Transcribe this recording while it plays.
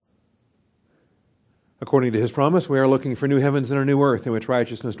According to His promise, we are looking for new heavens and a new earth in which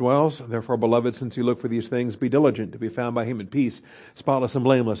righteousness dwells. Therefore, beloved, since you look for these things, be diligent to be found by Him in peace, spotless and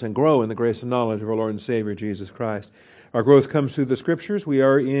blameless, and grow in the grace and knowledge of our Lord and Savior, Jesus Christ. Our growth comes through the Scriptures. We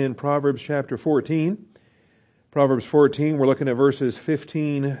are in Proverbs chapter 14. Proverbs 14, we're looking at verses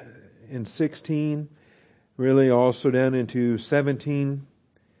 15 and 16, really also down into 17.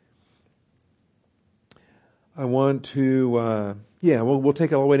 I want to, we'll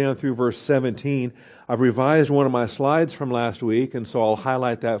take it all the way down through verse 17. I've revised one of my slides from last week, and so I'll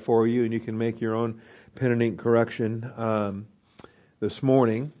highlight that for you, and you can make your own pen and ink correction this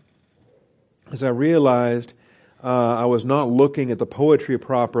morning. As I realized I was not looking at the poetry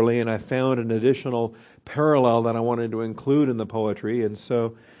properly, and I found an additional parallel that I wanted to include in the poetry, and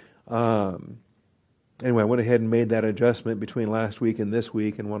so anyway, I went ahead and made that adjustment between last week and this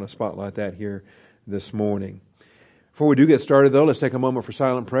week, and want to spotlight that here this morning. Before we do get started, though, let's take a moment for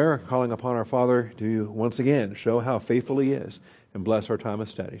silent prayer, calling upon our Father to once again show how faithful He is and bless our time of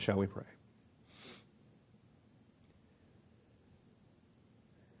study. Shall we pray?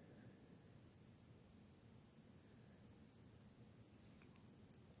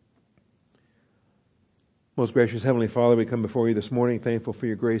 Most gracious Heavenly Father, we come before You this morning thankful for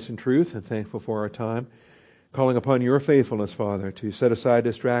Your grace and truth, and thankful for our time, calling upon Your faithfulness, Father, to set aside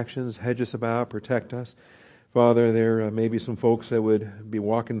distractions, hedge us about, protect us. Father, there may be some folks that would be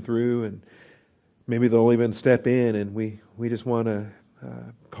walking through, and maybe they'll even step in, and we just want to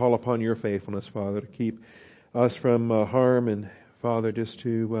call upon Your faithfulness, Father, to keep us from harm, and Father, just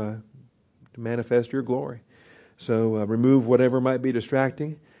to manifest Your glory. So remove whatever might be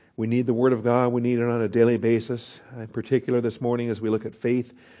distracting. We need the Word of God. We need it on a daily basis. In particular this morning as we look at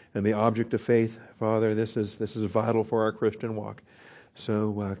faith and the object of faith, Father, this is vital for our Christian walk.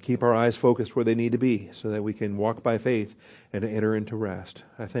 So keep our eyes focused where they need to be so that we can walk by faith and enter into rest.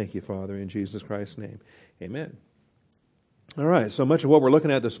 I thank You, Father, in Jesus Christ's name. Amen. All right, so much of what we're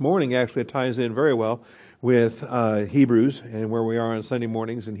looking at this morning actually ties in very well with Hebrews and where we are on Sunday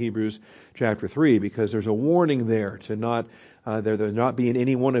mornings in Hebrews chapter 3, because there's a warning there to not there not be in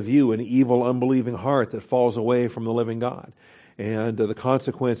any one of you an evil, unbelieving heart that falls away from the living God. And the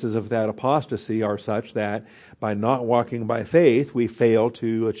consequences of that apostasy are such that by not walking by faith, we fail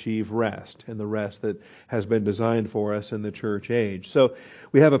to achieve rest, and the rest that has been designed for us in the church age. So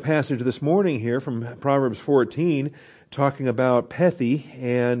we have a passage this morning here from Proverbs 14 talking about pethy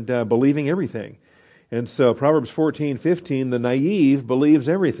and believing everything. And so Proverbs 14:15, the naive believes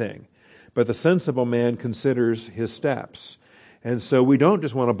everything, but the sensible man considers his steps. And so we don't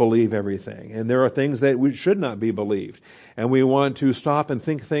just want to believe everything. And there are things that should not be believed. And we want to stop and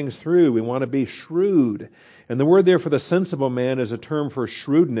think things through. We want to be shrewd. And the word there for the sensible man is a term for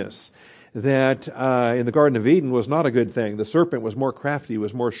shrewdness that in the Garden of Eden was not a good thing. The serpent was more crafty,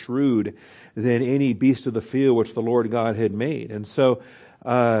 was more shrewd than any beast of the field which the Lord God had made. And so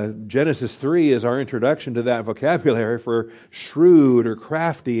Genesis 3 is our introduction to that vocabulary for shrewd or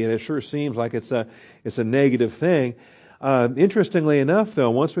crafty, and it sure seems like it's a negative thing. Interestingly enough,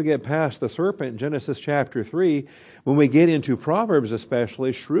 though, once we get past the serpent in Genesis chapter 3, when we get into Proverbs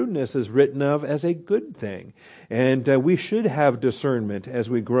especially, shrewdness is written of as a good thing. And we should have discernment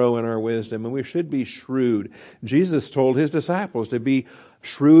as we grow in our wisdom, and we should be shrewd. Jesus told His disciples to be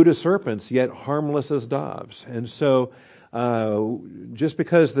shrewd as serpents, yet harmless as doves. And so just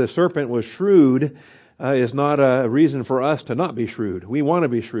because the serpent was shrewd is not a reason for us to not be shrewd. We want to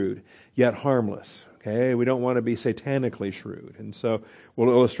be shrewd, yet harmless. Okay, we don't want to be satanically shrewd. And so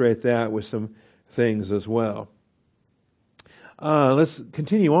we'll illustrate that with some things as well. Let's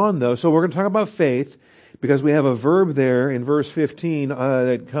continue on, though. So we're going to talk about faith because we have a verb there in verse 15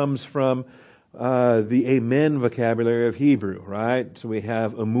 that comes from the amen vocabulary of Hebrew, right? So we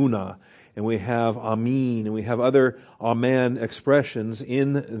have emunah, and we have amin, and we have other amen expressions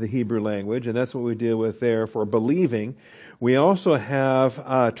in the Hebrew language, and that's what we deal with there for believing. We also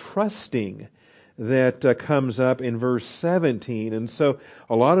have trusting that comes up in verse 17. And so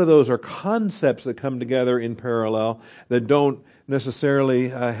a lot of those are concepts that come together in parallel that don't necessarily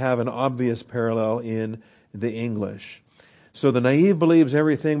have an obvious parallel in the English. So the naive believes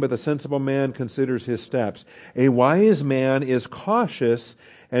everything, but the sensible man considers his steps. A wise man is cautious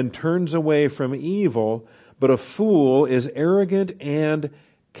and turns away from evil, but a fool is arrogant and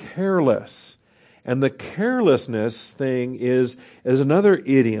careless. And the carelessness thing is another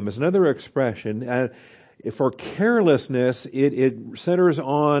idiom, is another expression. For carelessness, it centers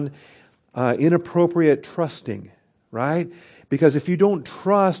on inappropriate trusting, right? Because if you don't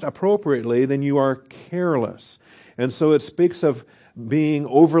trust appropriately, then you are careless. And so it speaks of being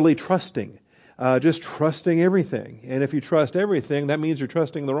overly trusting. just trusting everything. And if you trust everything, that means you're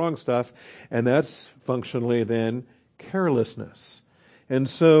trusting the wrong stuff, and that's functionally then carelessness. And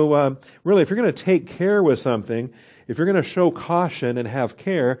so, really, if you're going to take care with something, if you're going to show caution and have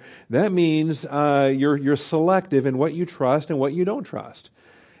care, that means you're selective in what you trust and what you don't trust.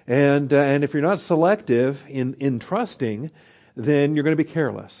 And if you're not selective in trusting, then you're going to be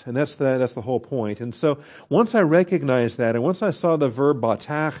careless. And that's the whole point. And so once I recognized that, and once I saw the verb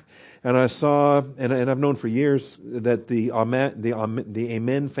batach, and I saw, and I've known for years that the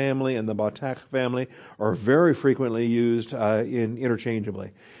amen family and the batach family are very frequently used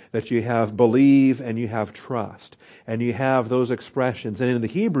interchangeably. That you have believe and you have trust, and you have those expressions. And in the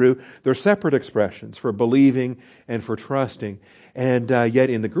Hebrew, they're separate expressions for believing and for trusting. And yet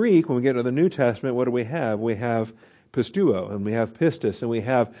in the Greek, when we get to the New Testament, what do we have? We have pistuo, and we have pistis, and we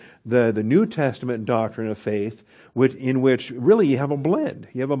have the New Testament doctrine of faith, in which really you have a blend.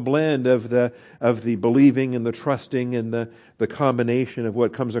 You have a blend of the believing and the trusting and the combination of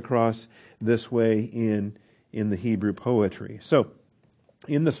what comes across this way in the Hebrew poetry. So,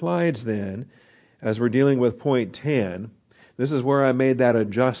 in the slides then, as we're dealing with point 10, this is where I made that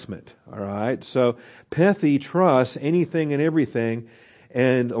adjustment. All right. So, Pethi trusts anything and everything.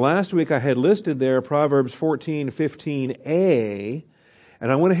 And last week I had listed there Proverbs 14:15a,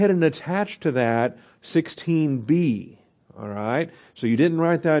 and I went ahead and attached to that 16b. All right. So you didn't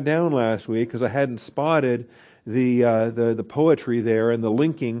write that down last week because I hadn't spotted the poetry there and the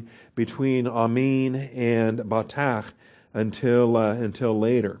linking between Amin and Batach until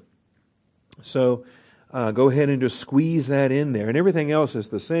later. So go ahead and just squeeze that in there, and everything else is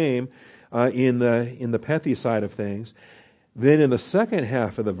the same in the Pethi side of things. Then in the second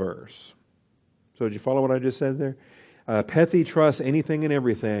half of the verse, so did you follow what I just said there? Pethi trusts anything and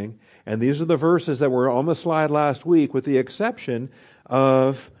everything. And these are the verses that were on the slide last week, with the exception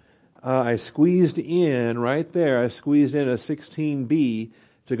of, I squeezed in right there, I squeezed in a 16b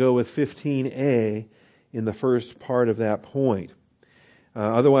to go with 15a in the first part of that point.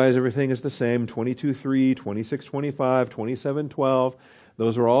 Otherwise, everything is the same, 22:3, 26:25, 27:12.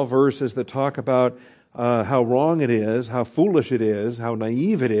 Those are all verses that talk about how wrong it is, how foolish it is, how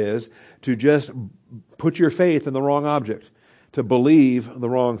naive it is to just put your faith in the wrong object, to believe the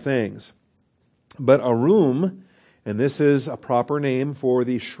wrong things. But arum, and this is a proper name for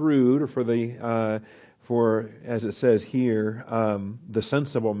the shrewd, or for as it says here, the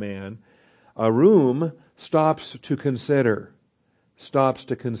sensible man. Arum stops to consider.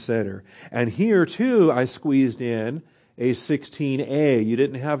 And here too, I squeezed in a 16a. You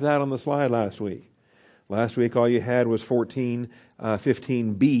didn't have that on the slide last week. Last week, all you had was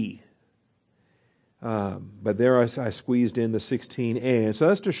 15b. But there I squeezed in the 16a. And so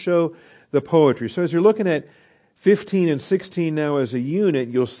that's to show the poetry. So as you're looking at 15 and 16 now as a unit,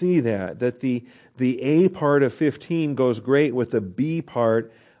 you'll see that the A part of 15 goes great with the B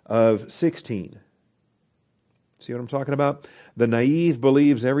part of 16. See what I'm talking about? The naive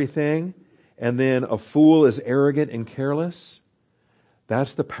believes everything, and then a fool is arrogant and careless.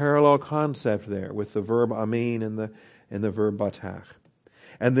 That's the parallel concept there with the verb amin and the verb batach.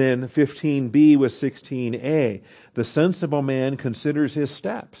 And then 15b with 16a. The sensible man considers his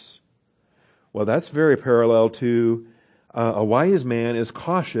steps. Well, that's very parallel to a wise man is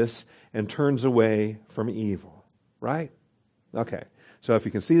cautious and turns away from evil. Right? Okay. So if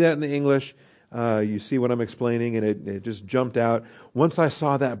you can see that in the English, you see what I'm explaining, and it just jumped out. Once I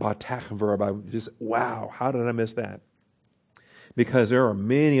saw that batach verb, I just, wow, how did I miss that? Because there are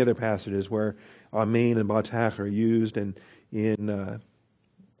many other passages where amin and batach are used in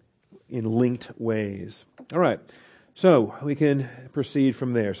linked ways. All right, so we can proceed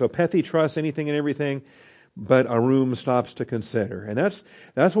from there. So Pethi trusts anything and everything, but arum stops to consider, and that's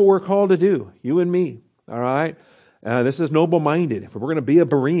what we're called to do, you and me. All right, this is noble-minded. If we're going to be a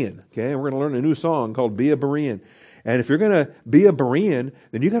Berean, okay, we're going to learn a new song called "Be a Berean," and if you're going to be a Berean,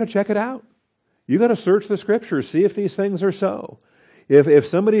 then you got to check it out. You got to search the Scriptures, see if these things are so. If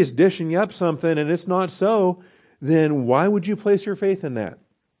somebody's dishing you up something and it's not so, then why would you place your faith in that?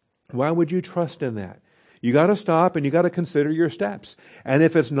 Why would you trust in that? You got to stop and you got to consider your steps. And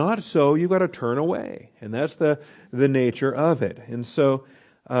if it's not so, you got to turn away. And that's the nature of it. And so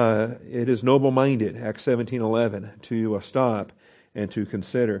it is noble-minded, Acts 17:11, to stop and to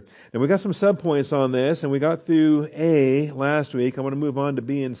consider. And we got some subpoints on this, and we got through A last week. I want to move on to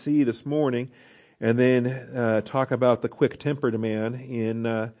B and C this morning, and then talk about the quick-tempered man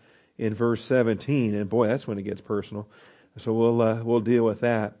in verse 17. And boy, that's when it gets personal. So we'll deal with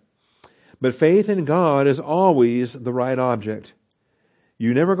that. But faith in God is always the right object.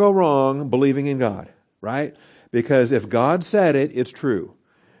 You never go wrong believing in God, right? Because if God said it, it's true.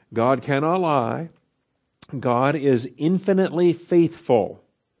 God cannot lie. God is infinitely faithful.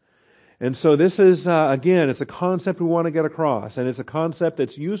 And so this is, again, it's a concept we want to get across, and it's a concept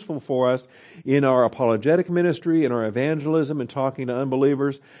that's useful for us in our apologetic ministry, in our evangelism, and talking to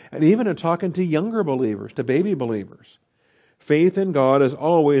unbelievers, and even in talking to younger believers, to baby believers. Faith in God is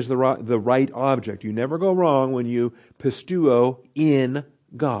always the right object. You never go wrong when you pistuo in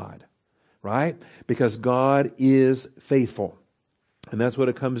God, right? Because God is faithful. And that's what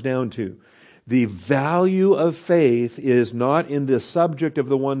it comes down to. The value of faith is not in the subject of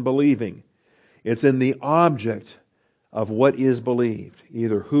the one believing. It's in the object of what is believed,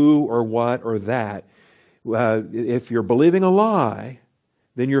 either who or what or that. If you're believing a lie,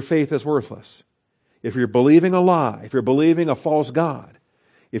 then your faith is worthless. If you're believing a lie, if you're believing a false God,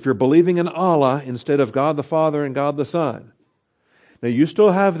 if you're believing in Allah instead of God the Father and God the Son, now you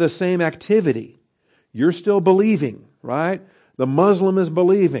still have the same activity. You're still believing, right? The Muslim is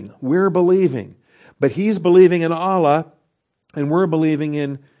believing. We're believing. But he's believing in Allah, and we're believing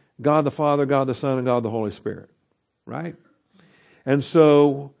in God the Father, God the Son, and God the Holy Spirit. Right? And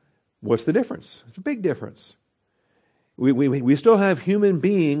so, what's the difference? It's a big difference. We still have human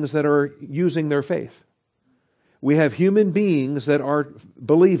beings that are using their faith. We have human beings that are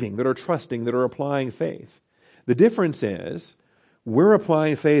believing, that are trusting, that are applying faith. The difference is, we're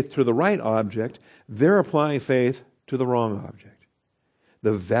applying faith to the right object, they're applying faith to the wrong object.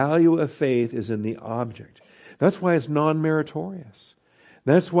 The value of faith is in the object. That's why it's non-meritorious.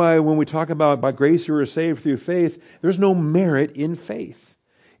 That's why when we talk about by grace you are saved through faith, there's no merit in faith.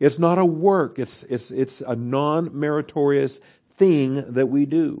 It's not a work. It's a non-meritorious thing that we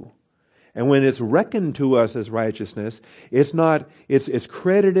do. And when it's reckoned to us as righteousness, it's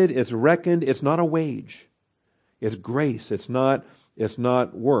credited, it's reckoned, it's not a wage. It's grace. It's not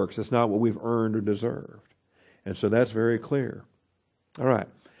works. It's not what we've earned or deserved. And so that's very clear. All right.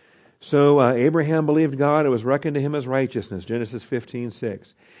 So Abraham believed God. It was reckoned to him as righteousness. Genesis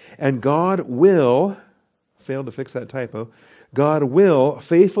 15:6. And God will, failed to fix that typo, God will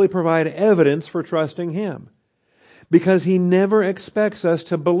faithfully provide evidence for trusting Him. Because He never expects us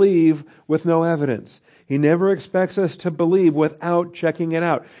to believe with no evidence. He never expects us to believe without checking it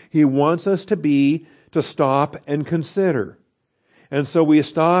out. He wants us to stop and consider. And so we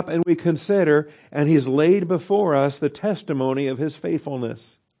stop and we consider, and He's laid before us the testimony of His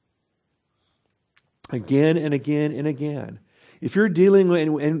faithfulness. Again and again and again. If you're dealing with,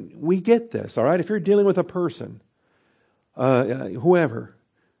 and we get this, all right? If you're dealing with a person, whoever,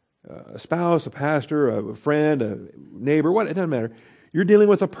 a spouse, a pastor, a friend, a neighbor, it doesn't matter. You're dealing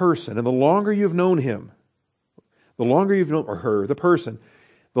with a person, and the longer you've known him, the longer you've known, or her, the person,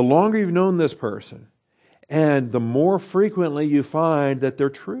 the longer you've known this person, and the more frequently you find that they're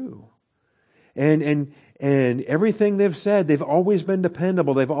true. And everything they've said, they've always been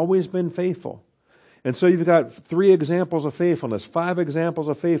dependable, they've always been faithful. And so you've got 3 examples of faithfulness, 5 examples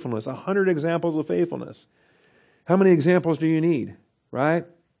of faithfulness, 100 examples of faithfulness. How many examples do you need, right?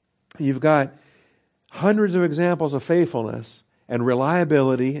 You've got hundreds of examples of faithfulness and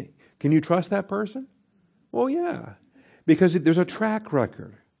reliability. Can you trust that person? Well, yeah, because there's a track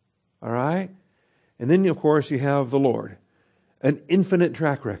record, all right? And then, of course, you have the Lord, an infinite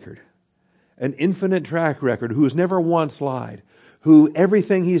track record who has never once lied, who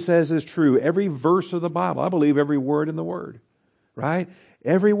everything He says is true, every verse of the Bible. I believe every word in the Word, right?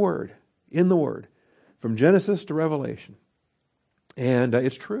 Every word in the Word, from Genesis to Revelation. And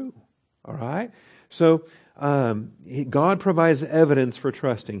it's true, all right? So God provides evidence for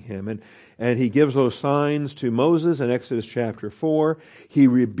trusting Him, and He gives those signs to Moses in Exodus chapter 4. He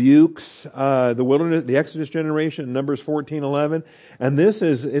rebukes the Exodus generation in Numbers 14:11, and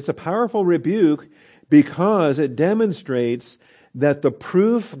it's a powerful rebuke because it demonstrates that the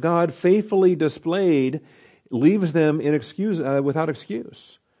proof God faithfully displayed leaves them without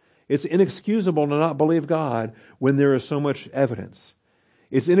excuse. It's inexcusable to not believe God when there is so much evidence.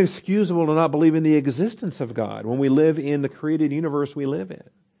 It's inexcusable to not believe in the existence of God when we live in the created universe we live in.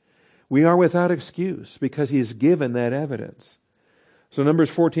 We are without excuse because He's given that evidence. So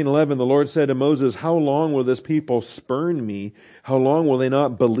Numbers 14:11, the Lord said to Moses, "How long will this people spurn me? How long will they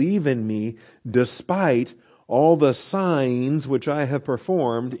not believe in me despite all the signs which I have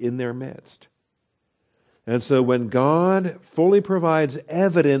performed in their midst?" And so when God fully provides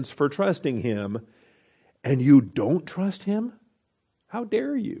evidence for trusting Him, and you don't trust Him, how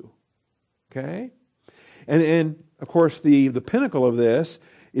dare you? Okay? And of course, the pinnacle of this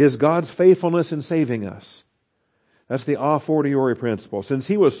is God's faithfulness in saving us. That's the a fortiori principle. Since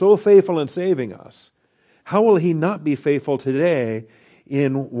He was so faithful in saving us, how will He not be faithful today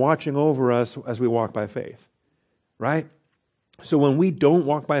in watching over us as we walk by faith? Right? So when we don't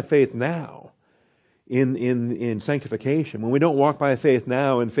walk by faith now in sanctification, when we don't walk by faith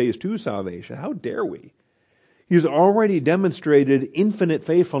now in phase 2 salvation, how dare we? He's already demonstrated infinite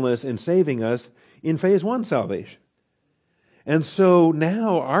faithfulness in saving us in phase 1 salvation. And so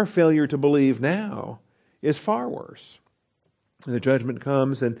now our failure to believe now is far worse. The judgment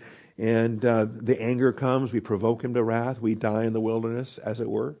comes and the anger comes. We provoke him to wrath. We die in the wilderness, as it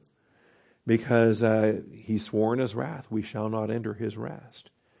were, because he swore in his wrath, we shall not enter his rest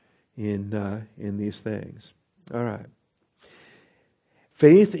in these things. All right.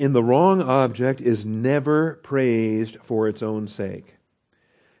 Faith in the wrong object is never praised for its own sake.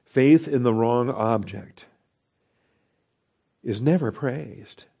 Faith in the wrong object is never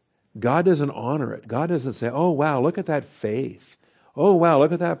praised. God doesn't honor it. God doesn't say, oh, wow, look at that faith. Oh, wow,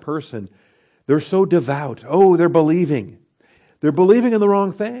 look at that person. They're so devout. Oh, they're believing. They're believing in the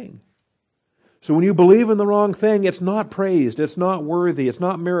wrong thing. So when you believe in the wrong thing, it's not praised. It's not worthy. It's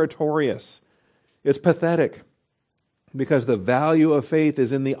not meritorious. It's pathetic. Because the value of faith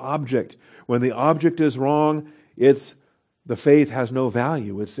is in the object. When the object is wrong, the faith has no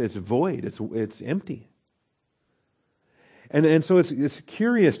value. It's void. It's empty. And so it's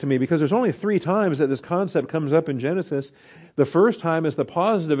curious to me because there's only 3 times that this concept comes up in Genesis. The first time is the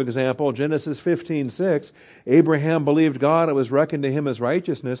positive example, Genesis 15:6. Abraham believed God, it was reckoned to him as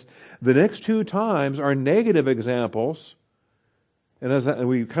righteousness. The next 2 times are negative examples. And as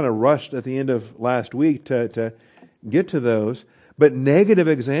we kind of rushed at the end of last week to get to those, but negative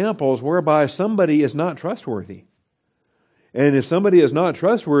examples whereby somebody is not trustworthy. And if somebody is not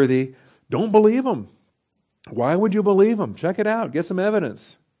trustworthy, don't believe them. Why would you believe them? Check it out. Get some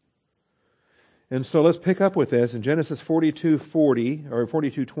evidence. And so let's pick up with this in Genesis 42:40 or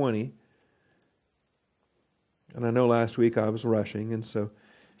 42:20. And I know last week I was rushing, and so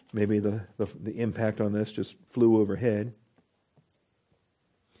maybe the impact on this just flew overhead.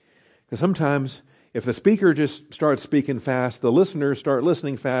 Because sometimes if the speaker just starts speaking fast, the listeners start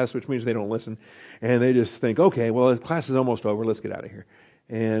listening fast, which means they don't listen, and they just think, okay, well, the class is almost over. Let's get out of here.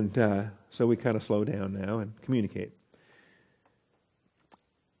 And so we kind of slow down now and communicate.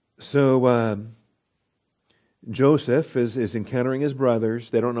 So Joseph is encountering his brothers.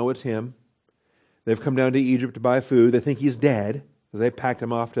 They don't know it's him. They've come down to Egypt to buy food. They think he's dead because they packed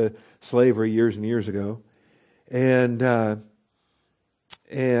him off to slavery years and years ago. And now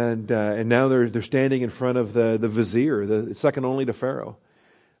they're standing in front of the vizier, the second only to Pharaoh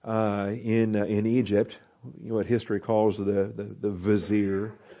in Egypt. You know what history calls the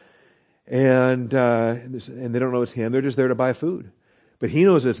vizier, and they don't know it's him. They're just there to buy food, but he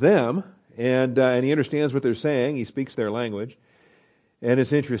knows it's them, and he understands what they're saying. He speaks their language, and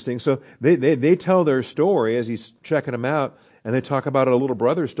it's interesting. So they tell their story as he's checking them out, and they talk about a little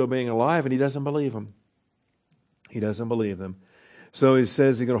brother still being alive, and he doesn't believe them. He doesn't believe them. So he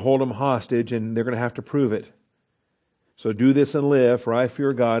says he's going to hold them hostage, and they're going to have to prove it. So do this and live, for I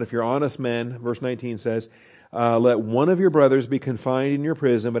fear God. If you're honest men, verse 19 says, let one of your brothers be confined in your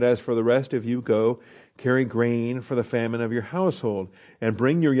prison, but as for the rest of you, go, carry grain for the famine of your household, and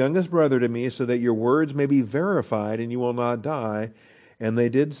bring your youngest brother to me, so that your words may be verified, and you will not die. And they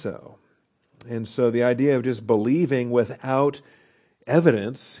did so. And so the idea of just believing without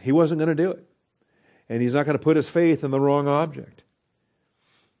evidence, he wasn't going to do it. And he's not going to put his faith in the wrong object.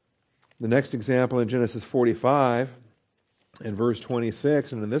 The next example in Genesis 45, in verse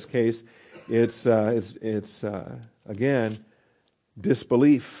 26, and in this case, it's again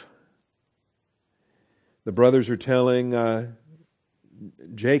disbelief. The brothers are telling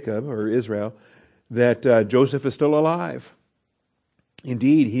Jacob or Israel that Joseph is still alive.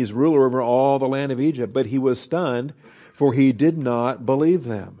 Indeed, he's ruler over all the land of Egypt, but he was stunned, for he did not believe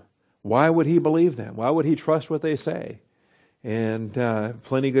them. Why would he believe them? Why would he trust what they say? And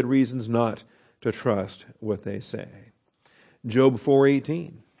plenty good reasons not to trust what they say. Job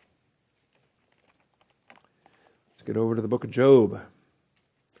 4:18. Let's get over to the book of Job.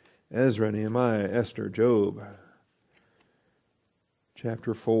 Ezra, Nehemiah, Esther, Job.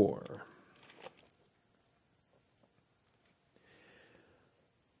 Chapter 4.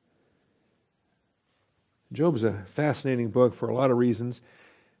 Job's a fascinating book for a lot of reasons.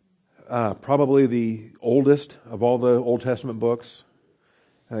 Probably the oldest of all the Old Testament books.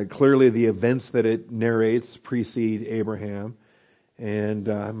 Clearly the events that it narrates precede Abraham. And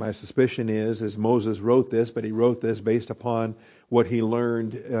my suspicion is Moses wrote this, but he wrote this based upon what he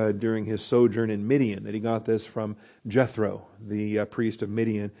learned during his sojourn in Midian, that he got this from Jethro, the priest of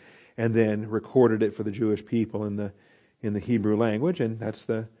Midian, and then recorded it for the Jewish people in the Hebrew language. And that's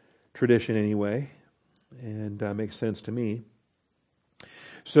the tradition anyway, and makes sense to me.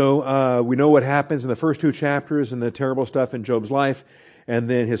 So we know what happens in the first 2 chapters and the terrible stuff in Job's life. And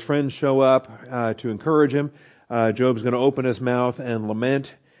then his friends show up to encourage him. Job's going to open his mouth and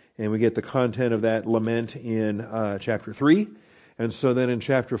lament. And we get the content of that lament in chapter 3. And so then in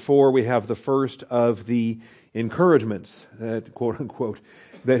chapter 4, we have the first of the encouragements, that quote unquote,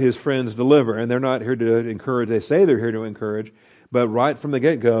 that his friends deliver. And they're not here to encourage. They say they're here to encourage. But right from the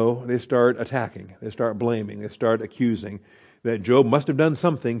get-go, they start attacking. They start blaming. They start accusing that Job must have done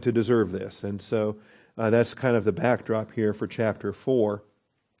something to deserve this. And so that's kind of the backdrop here for chapter 4.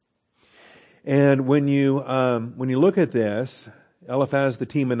 And when you look at this, Eliphaz the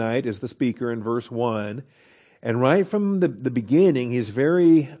Temanite is the speaker in verse 1. And right from the beginning, he's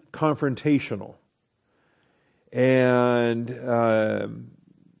very confrontational and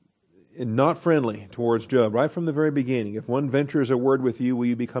not friendly towards Job. Right from the very beginning, if one ventures a word with you, will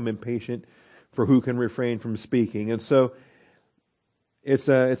you become impatient? For who can refrain from speaking? And so it's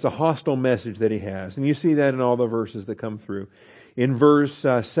a hostile message that he has. And you see that in all the verses that come through. In verse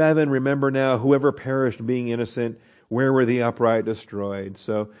 7, remember now, whoever perished being innocent, where were the upright destroyed?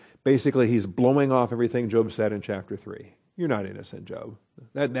 So basically, he's blowing off everything Job said in chapter 3. You're not innocent, Job.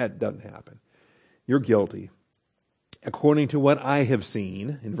 That doesn't happen. You're guilty. According to what I have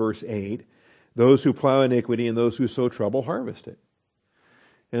seen, in verse 8, those who plow iniquity and those who sow trouble harvest it.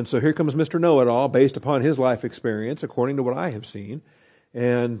 And so here comes Mr. Know-it-all, based upon his life experience, according to what I have seen.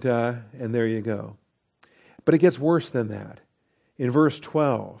 And there you go. But it gets worse than that. In verse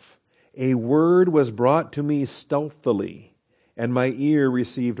 12, a word was brought to me stealthily, and my ear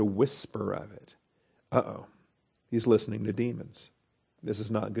received a whisper of it. Uh-oh. He's listening to demons. This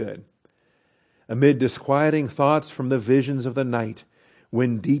is not good. Amid disquieting thoughts from the visions of the night,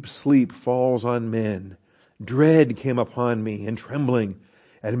 when deep sleep falls on men, dread came upon me, and trembling,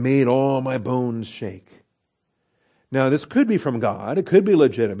 and made all my bones shake. Now, this could be from God. It could be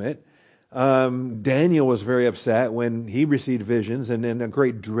legitimate. Daniel was very upset when he received visions, and then a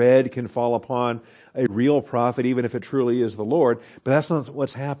great dread can fall upon a real prophet, even if it truly is the Lord. But that's not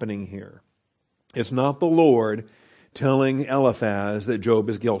what's happening here. It's not the Lord telling Eliphaz that Job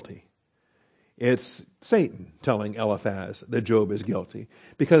is guilty. It's Satan telling Eliphaz that Job is guilty,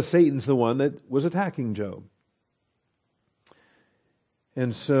 because Satan's the one that was attacking Job.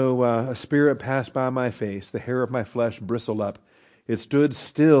 And so a spirit passed by my face, the hair of my flesh bristled up. It stood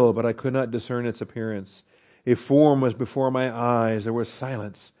still, but I could not discern its appearance. A form was before my eyes, there was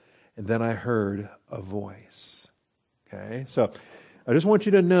silence, and then I heard a voice. Okay, so I just want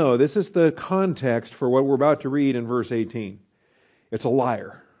you to know, this is the context for what we're about to read in verse 18. It's a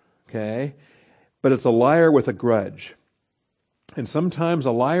liar, okay? But it's a liar with a grudge. And sometimes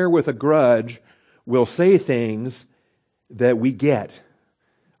a liar with a grudge will say things that we get.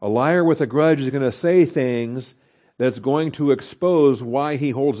 A liar with a grudge is going to say things that's going to expose why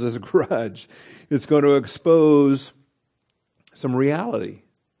he holds this grudge. It's going to expose some reality.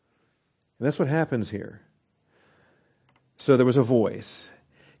 And that's what happens here. So there was a voice.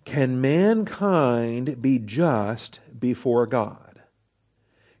 Can mankind be just before God?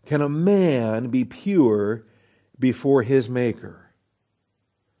 Can a man be pure before his Maker?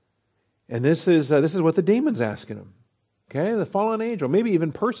 And this is what the demon's asking him. Okay, the fallen angel, maybe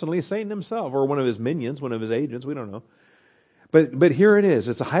even personally Satan himself, or one of his minions, one of his agents, we don't know. But here it is.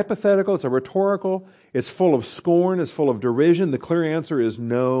 It's a hypothetical, it's a rhetorical, it's full of scorn, it's full of derision. The clear answer is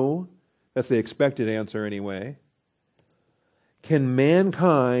no. That's the expected answer anyway. Can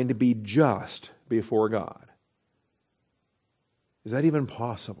mankind be just before God? Is that even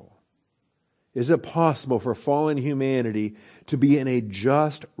possible? Is it possible for fallen humanity to be in a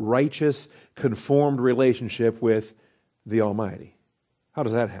just, righteous, conformed relationship with the Almighty? How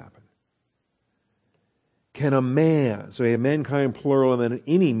does that happen? Can a man, so a mankind plural, and then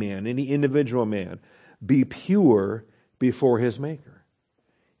any man, any individual man, be pure before his Maker?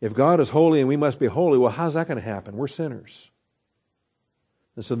 If God is holy and we must be holy, well, how's that going to happen? We're sinners.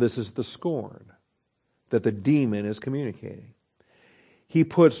 And so this is the scorn that the demon is communicating. He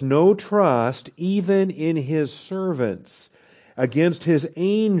puts no trust even in his servants. Against his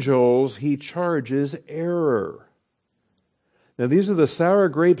angels he charges error. Now these are the sour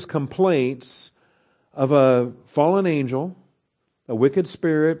grapes complaints of a fallen angel, a wicked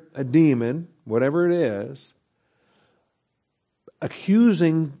spirit, a demon, whatever it is,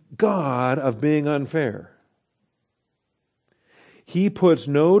 accusing God of being unfair. He puts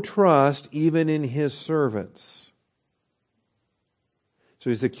no trust even in his servants. So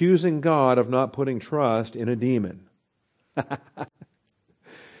he's accusing God of not putting trust in a demon.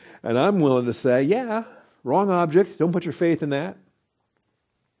 And I'm willing to say, yeah, wrong object. Don't put your faith in that.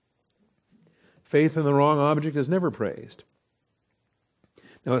 Faith in the wrong object is never praised.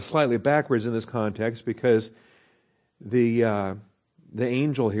 Now it's slightly backwards in this context because the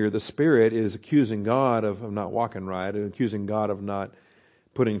angel here, the Spirit, is accusing God of not walking right, and accusing God of not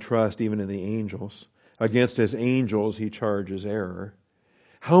putting trust even in the angels. Against his angels he charges error.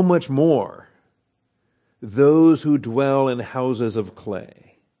 How much more those who dwell in houses of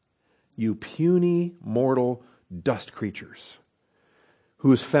clay, you puny, mortal dust creatures,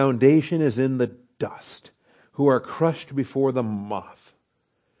 whose foundation is in the dust, who are crushed before the moth.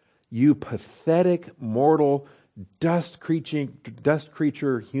 You pathetic, mortal, dust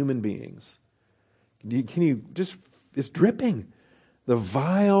creature human beings. Can you just, it's dripping. The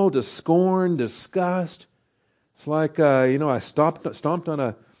vile, the scorn, disgust. It's like, I stomped on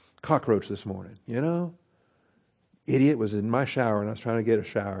a cockroach this morning, Idiot was in my shower and I was trying to get a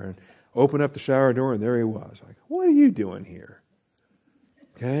shower and opened up the shower door and there he was. Like, what are you doing here?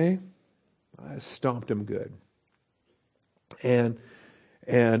 Okay? I stomped him good. And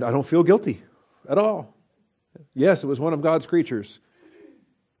I don't feel guilty at all. Yes, it was one of God's creatures.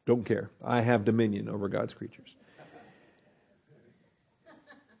 Don't care. I have dominion over God's creatures.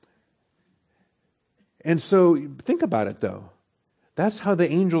 And so think about it, though. That's how the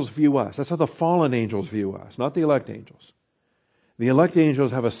angels view us. That's how the fallen angels view us, not the elect angels. The elect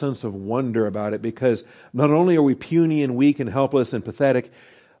angels have a sense of wonder about it because not only are we puny and weak and helpless and pathetic,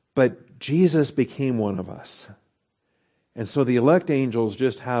 but Jesus became one of us. And so the elect angels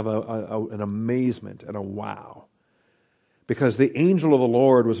just have an amazement and a wow. Because the angel of the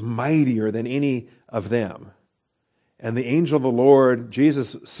Lord was mightier than any of them. And the angel of the Lord,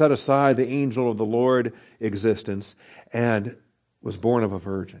 Jesus set aside the angel of the Lord existence and was born of a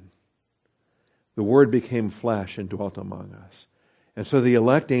virgin. The Word became flesh and dwelt among us. And so the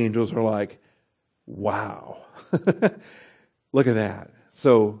elect angels are like, wow. Look at that.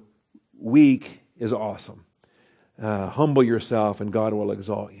 So weak is awesome. Humble yourself and God will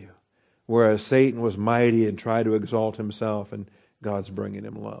exalt you. Whereas Satan was mighty and tried to exalt himself and God's bringing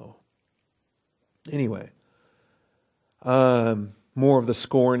him low. Anyway, more of the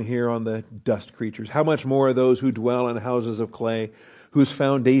scorn here on the dust creatures. How much more are those who dwell in houses of clay, whose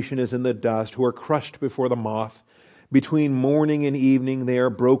foundation is in the dust, who are crushed before the moth. Between morning and evening they are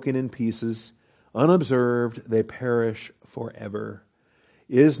broken in pieces. Unobserved they perish forever.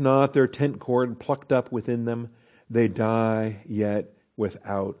 Is not their tent cord plucked up within them? They die yet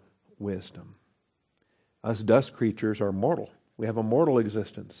without wisdom. Us dust creatures are mortal. We have a mortal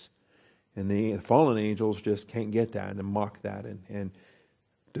existence. And the fallen angels just can't get that and mock that and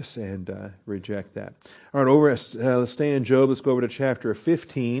reject that. All right, let's stay in Job. Let's go over to chapter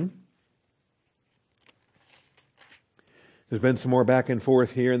 15. There's been some more back and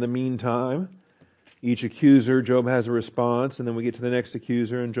forth here in the meantime. Each accuser, Job has a response, and then we get to the next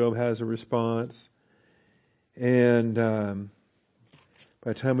accuser, and Job has a response. And by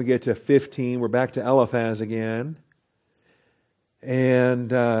the time we get to 15, we're back to Eliphaz again.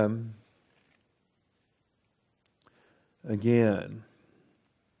 And again,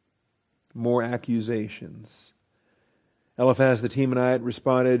 more accusations. Eliphaz the Temanite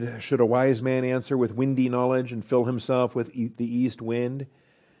responded, should a wise man answer with windy knowledge and fill himself with the east wind?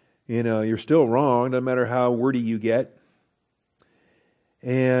 You're still wrong, no matter how wordy you get.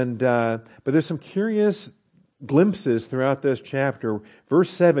 And but there's some curious glimpses throughout this chapter.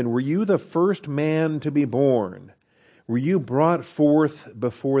 Verse 7, were you the first man to be born? Were you brought forth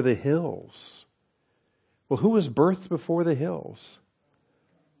before the hills? Well, who was birthed before the hills?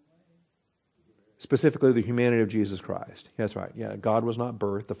 Specifically, the humanity of Jesus Christ. That's right. Yeah, God was not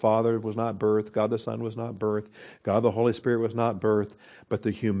birthed. The Father was not birthed. God the Son was not birthed. God the Holy Spirit was not birthed. But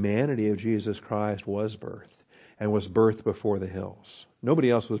the humanity of Jesus Christ was birthed and was birthed before the hills. Nobody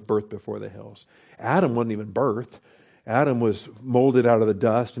else was birthed before the hills. Adam wasn't even birthed. Adam was molded out of the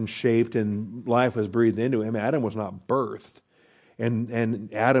dust and shaped, and life was breathed into him. Adam was not birthed.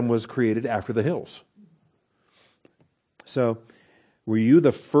 And Adam was created after the hills. So, were you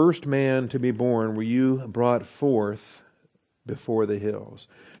the first man to be born? Were you brought forth before the hills?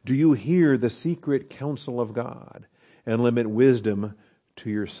 Do you hear the secret counsel of God and limit wisdom to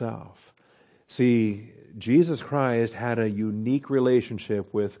yourself? See, Jesus Christ had a unique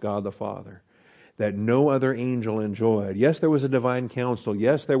relationship with God the Father that no other angel enjoyed. Yes, there was a divine council.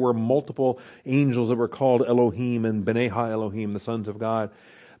 Yes, there were multiple angels that were called Elohim and B'nai Ha-Elohim, the sons of God.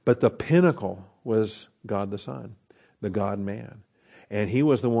 But the pinnacle was God the Son, the God-man. And He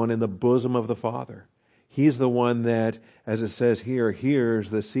was the one in the bosom of the Father. He's the one that, as it says here, hears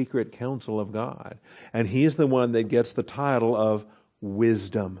the secret counsel of God. And He's the one that gets the title of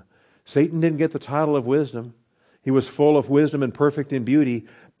wisdom. Satan didn't get the title of wisdom. He was full of wisdom and perfect in beauty,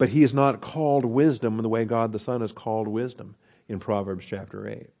 but he is not called wisdom in the way God the Son is called wisdom. in Proverbs chapter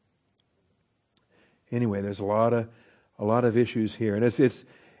 8. Anyway, there's a lot of issues here, and it's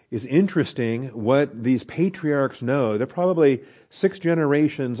interesting what these patriarchs know. They're probably 6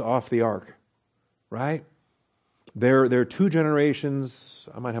 generations off the ark, right? They're 2 generations.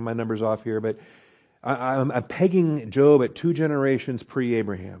 I might have my numbers off here, but I'm pegging Job at 2 generations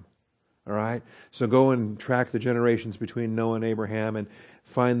pre-Abraham. All right? So go and track the generations between Noah and Abraham and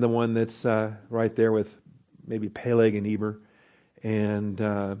find the one that's right there with maybe Peleg and Eber, and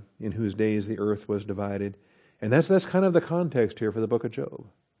in whose days the earth was divided. And that's kind of the context here for the book of Job.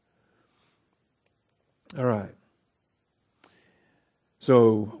 All right.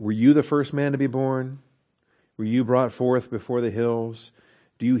 So, were you the first man to be born? Were you brought forth before the hills?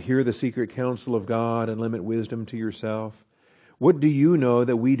 Do you hear the secret counsel of God and limit wisdom to yourself? What do you know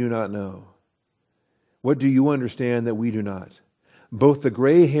that we do not know? What do you understand that we do not? Both the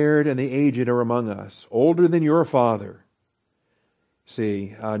gray-haired and the aged are among us, older than your father.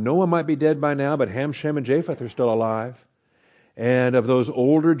 See, Noah might be dead by now, but Ham, Shem, and Japheth are still alive. And of those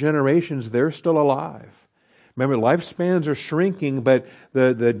older generations, they're still alive. Remember, lifespans are shrinking, but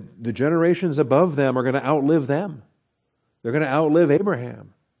the generations above them are going to outlive them. They're going to outlive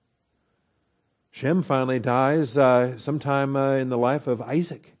Abraham. Shem finally dies sometime in the life of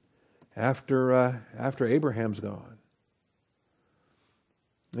Isaac after Abraham's gone.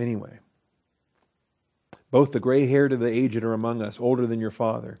 Anyway, both the gray-haired and the aged are among us, older than your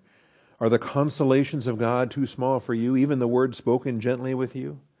father. Are the consolations of God too small for you, even the word spoken gently with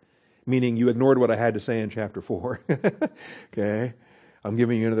you? Meaning you ignored what I had to say in chapter 4. Okay? I'm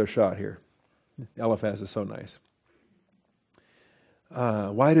giving you another shot here. Eliphaz is so nice.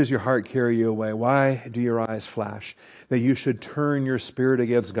 Why does your heart carry you away? Why do your eyes flash? That you should turn your spirit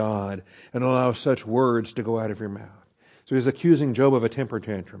against God and allow such words to go out of your mouth. So he's accusing Job of a temper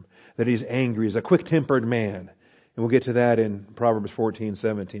tantrum, that he's angry, he's a quick-tempered man. And we'll get to that in Proverbs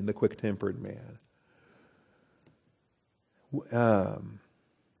 14:17, the quick-tempered man.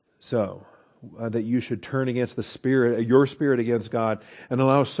 That you should turn against the spirit, your spirit against God, and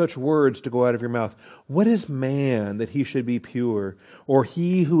allow such words to go out of your mouth. What is man that he should be pure, or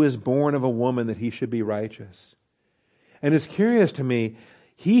he who is born of a woman that he should be righteous? And it's curious to me,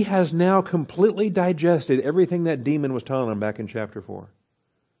 he has now completely digested everything that demon was telling him back in chapter 4.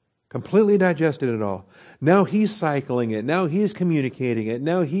 Completely digested it all. Now he's cycling it. Now he's communicating it.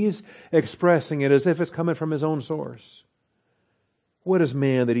 Now he's expressing it as if it's coming from his own source. What is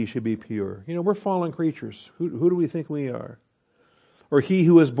man that he should be pure? You know, we're fallen creatures. Who do we think we are? Or he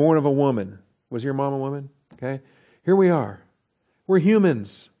who was born of a woman. Was your mom a woman? Okay. Here we are. We're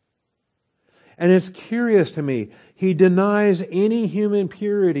humans. And it's curious to me, he denies any human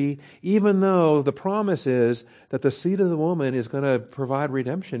purity, even though the promise is that the seed of the woman is going to provide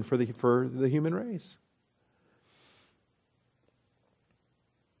redemption for the human race.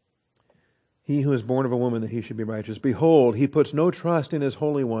 He who is born of a woman, that he should be righteous. Behold, he puts no trust in his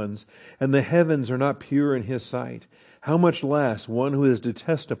holy ones, and the heavens are not pure in his sight. How much less one who is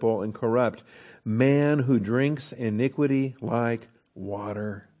detestable and corrupt, man who drinks iniquity like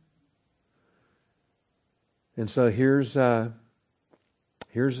water. And so here's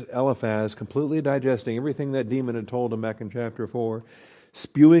Eliphaz completely digesting everything that demon had told him back in chapter 4,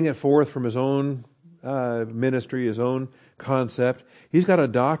 spewing it forth from his own ministry, his own concept. He's got a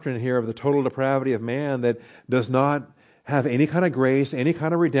doctrine here of the total depravity of man that does not have any kind of grace, any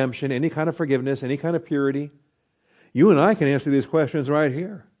kind of redemption, any kind of forgiveness, any kind of purity. You and I can answer these questions right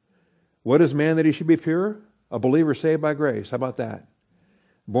here. What is man that he should be pure? A believer saved by grace. How about that?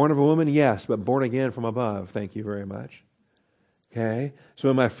 Born of a woman? Yes, but born again from above. Thank you very much. Okay? So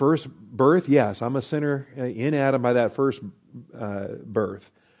in my first birth, yes, I'm a sinner in Adam by that first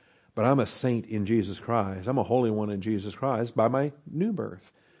birth. But I'm a saint in Jesus Christ. I'm a holy one in Jesus Christ by my new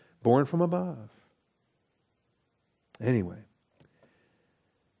birth. Born from above. Anyway.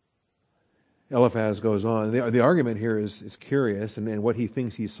 Eliphaz goes on. The argument here is curious, and what he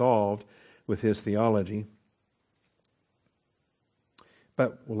thinks he solved with his theology.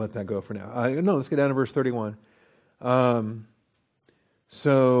 But we'll let that go for now. Let's get down to verse 31.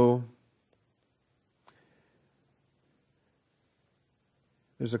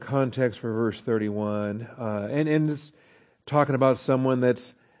 There's a context for verse 31, and it's talking about someone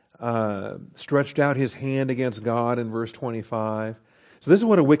that's stretched out his hand against God in verse 25. So this is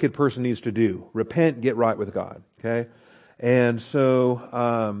what a wicked person needs to do. Repent, get right with God. Okay? And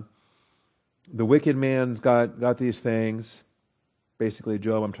so the wicked man's got these things. Basically,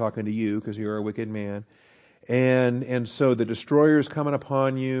 Job, I'm talking to you because you're a wicked man. And so the destroyer's coming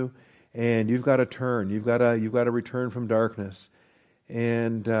upon you, and you've got to turn. You've got to return from darkness.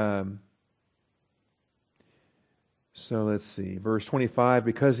 And So let's see. Verse 25,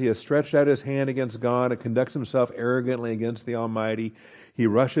 because he has stretched out his hand against God and conducts himself arrogantly against the Almighty, he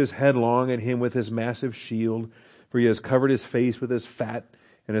rushes headlong at him with his massive shield, for he has covered his face with his fat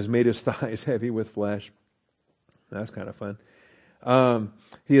and has made his thighs heavy with flesh. That's kind of fun.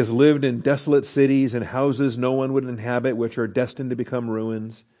 He has lived in desolate cities and houses no one would inhabit, which are destined to become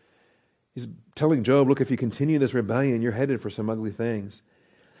ruins. He's telling Job, look, if you continue this rebellion, you're headed for some ugly things.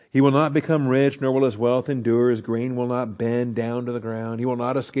 He will not become rich, nor will his wealth endure. His grain will not bend down to the ground. He will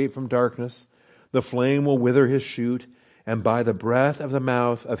not escape from darkness. The flame will wither his shoot, and by the breath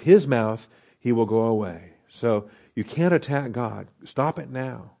of his mouth, he will go away. So you can't attack God. Stop it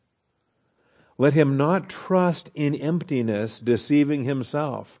now. Let him not trust in emptiness, deceiving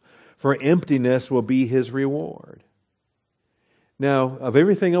himself, for emptiness will be his reward. Now, of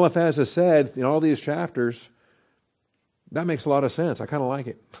everything Eliphaz has said in all these chapters, that makes a lot of sense. I kind of like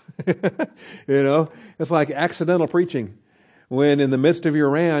it. It's like accidental preaching. When in the midst of your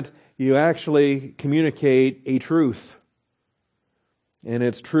rant, you actually communicate a truth. And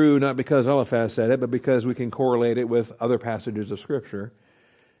it's true not because Eliphaz said it, but because we can correlate it with other passages of Scripture.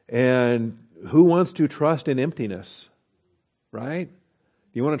 And who wants to trust in emptiness? Right?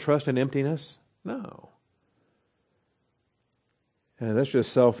 Do you want to trust in emptiness? No. And that's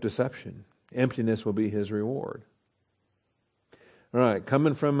just self-deception. Emptiness will be his reward. All right,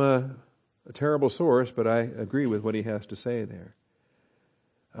 coming from a terrible source, but I agree with what he has to say there.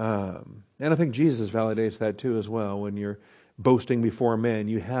 And I think Jesus validates that too as well. When you're boasting before men,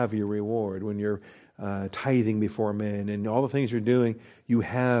 you have your reward. When you're tithing before men and all the things you're doing, you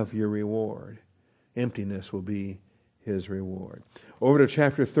have your reward. Emptiness will be his reward. Over to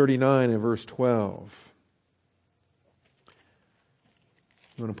chapter 39 and verse 12.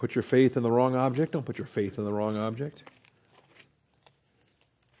 You want to put your faith in the wrong object? Don't put your faith in the wrong object.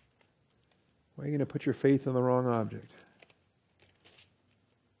 Why are you going to put your faith in the wrong object?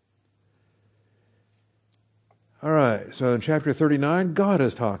 All right, so in chapter 39, God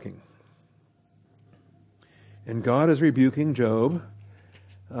is talking. And God is rebuking Job.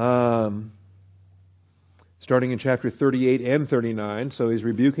 Starting in chapter 38 and 39. So he's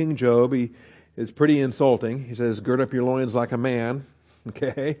rebuking Job. He is pretty insulting. He says, gird up your loins like a man.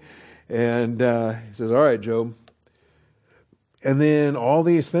 Okay? And he says, all right, Job. And then all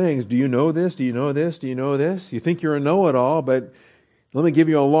these things, do you know this? Do you know this? Do you know this? You think you're a know-it-all, but let me give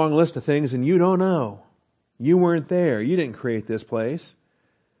you a long list of things and you don't know. You weren't there. You didn't create this place.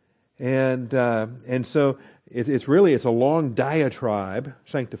 And so it's a long diatribe,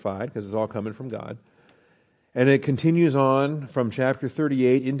 sanctified, because it's all coming from God. And it continues on from chapter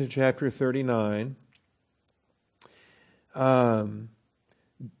 38 into chapter 39.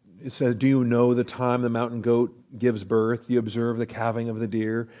 It says, do you know the time the mountain goat gives birth? Do you observe the calving of the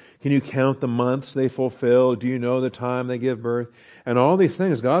deer? Can you count the months they fulfill? Do you know the time they give birth? And all these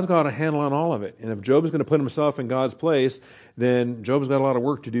things, God's got a handle on all of it. And if Job's going to put himself in God's place, then Job's got a lot of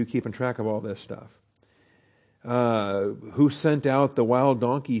work to do keeping track of all this stuff. Who sent out the wild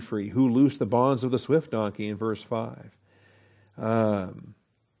donkey free? Who loosed the bonds of the swift donkey in verse 5?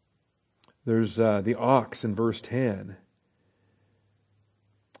 There's the ox in verse 10.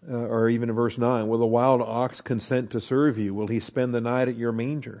 Or even in verse 9, will the wild ox consent to serve you? Will he spend the night at your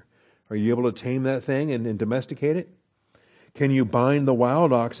manger? Are you able to tame that thing and domesticate it? Can you bind the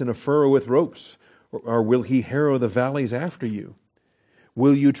wild ox in a furrow with ropes? Or will he harrow the valleys after you?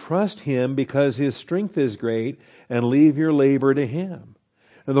 Will you trust him because his strength is great and leave your labor to him?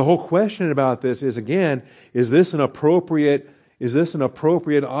 And the whole question about this is, again, is this an appropriate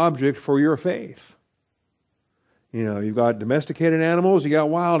object for your faith? You know, you've got domesticated animals, you got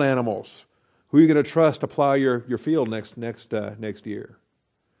wild animals. Who are you going to trust to plow your field next year?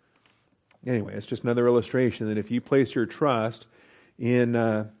 Anyway, it's just another illustration that if you place your trust in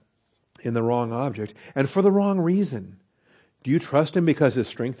the wrong object, and for the wrong reason, do you trust him because his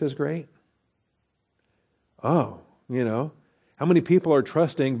strength is great? Oh, how many people are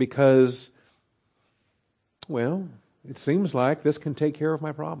trusting because, well, it seems like this can take care of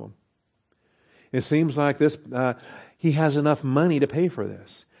my problem. It seems like this, he has enough money to pay for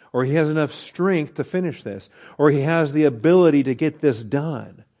this, or he has enough strength to finish this, or he has the ability to get this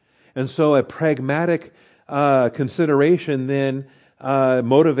done. And so a pragmatic consideration then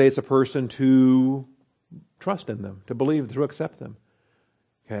motivates a person to trust in them, to believe, to accept them.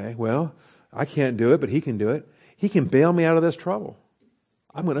 Okay, well, I can't do it, but he can do it. He can bail me out of this trouble.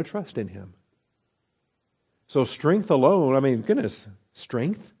 I'm going to trust in him. So strength alone, goodness,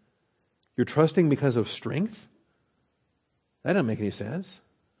 strength? You're trusting because of strength? That doesn't make any sense.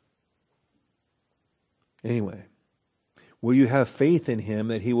 Anyway, will you have faith in him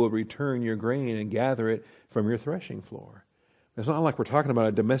that he will return your grain and gather it from your threshing floor. It's not like we're talking about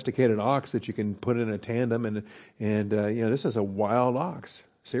a domesticated ox that you can put in a tandem and this is a wild ox.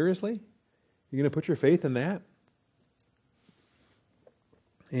 Seriously? You're going to put your faith in that?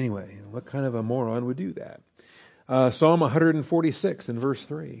 Anyway, what kind of a moron would do that? Psalm 146 in verse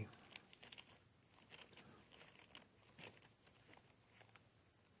 3.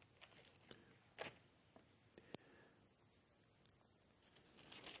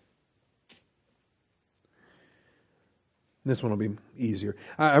 This one will be easier.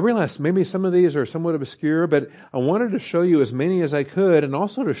 I realize maybe some of these are somewhat obscure, but I wanted to show you as many as I could and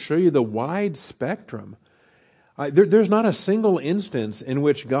also to show you the wide spectrum. There's not a single instance in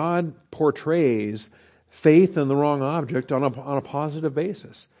which God portrays faith in the wrong object on a positive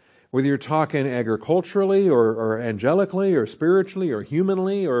basis. Whether you're talking agriculturally or angelically or spiritually or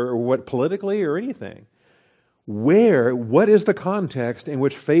humanly or what politically or anything. What is the context in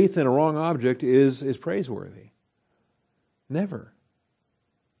which faith in a wrong object is praiseworthy? Never.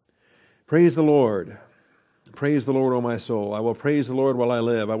 Praise the Lord. Praise the Lord, O my soul. I will praise the Lord while I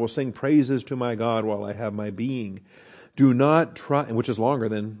live. I will sing praises to my God while I have my being. Do not trust, which is longer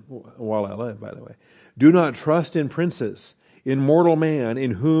than while I live, by the way. Do not trust in princes, in mortal man,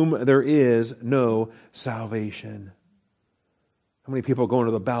 in whom there is no salvation. How many people go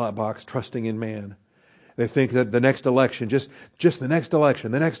into the ballot box trusting in man? They think that the next election, just the next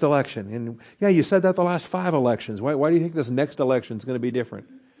election. And yeah, you said that the last 5 elections. Why do you think this next election is going to be different?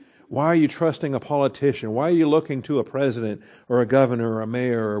 Why are you trusting a politician? Why are you looking to a president or a governor or a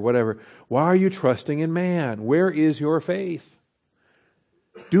mayor or whatever? Why are you trusting in man? Where is your faith?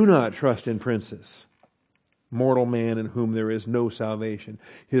 Do not trust in princes. Mortal man in whom there is no salvation.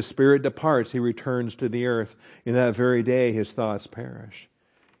 His spirit departs, he returns to the earth. In that very day his thoughts perish.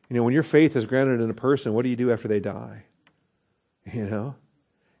 When your faith is grounded in a person, what do you do after they die? How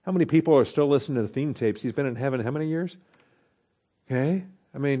many people are still listening to the theme tapes? He's been in heaven how many years? Okay?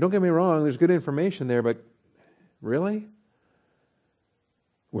 Don't get me wrong, there's good information there, but really?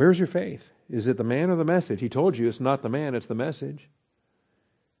 Where's your faith? Is it the man or the message? He told you it's not the man, it's the message.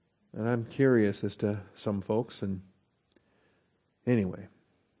 And I'm curious as to some folks, and anyway,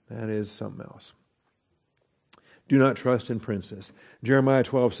 that is something else. Do not trust in princes. Jeremiah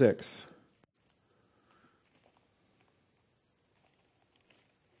 12:6.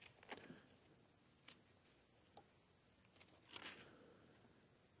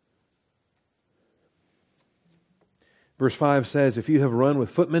 Verse 5 says, if you have run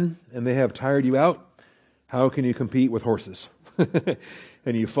with footmen and they have tired you out, how can you compete with horses?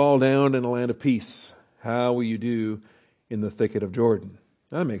 And you fall down in a land of peace. How will you do in the thicket of Jordan?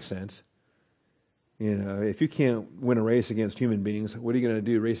 That makes sense. If you can't win a race against human beings, what are you going to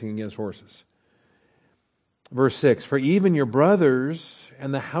do racing against horses? Verse 6, for even your brothers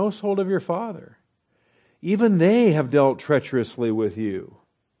and the household of your father, even they have dealt treacherously with you.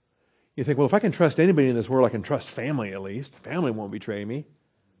 You think, well, if I can trust anybody in this world, I can trust family at least. Family won't betray me.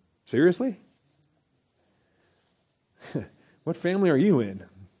 Seriously? What family are you in?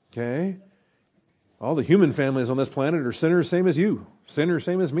 Okay? All the human families on this planet are sinners same as you. Sinners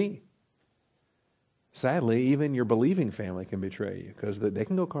same as me. Sadly, even your believing family can betray you because they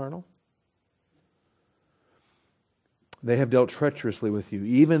can go carnal. They have dealt treacherously with you.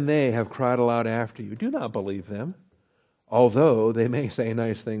 Even they have cried aloud after you. Do not believe them, although they may say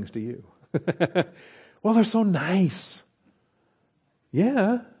nice things to you. Well, they're so nice.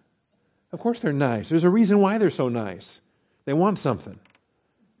 Yeah, of course they're nice. There's a reason why they're so nice. They want something.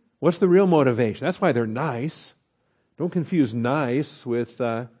 What's the real motivation? That's why they're nice. Don't confuse nice with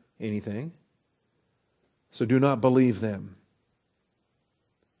anything. So do not believe them.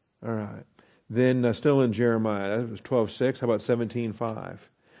 All right. Then still in Jeremiah, that was 12:6. How about 17:5?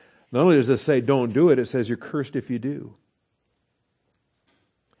 Not only does this say don't do it, it says you're cursed if you do.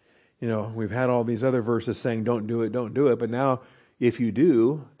 We've had all these other verses saying don't do it. But now if you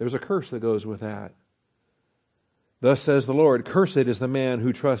do, there's a curse that goes with that. Thus says the Lord, cursed is the man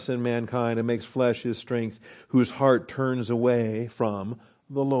who trusts in mankind and makes flesh his strength, whose heart turns away from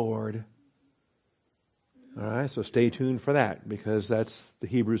the Lord. All right, so stay tuned for that, because that's the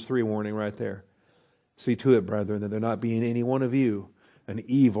Hebrews 3 warning right there. See to it, brethren, that there not be in any one of you an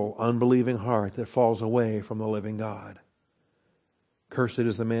evil, unbelieving heart that falls away from the living God. Cursed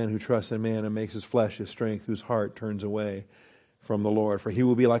is the man who trusts in man and makes his flesh his strength, whose heart turns away from the Lord. For he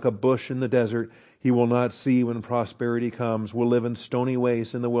will be like a bush in the desert. He will not see when prosperity comes, will live in stony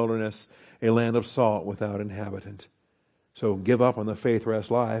wastes in the wilderness, a land of salt without inhabitant. So give up on the faith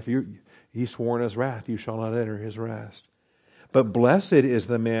rest life. He swore in his wrath, you shall not enter his rest. But blessed is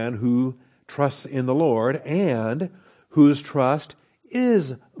the man who trusts in the Lord and whose trust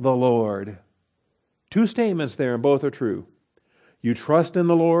is the Lord. Two statements there, and both are true. You trust in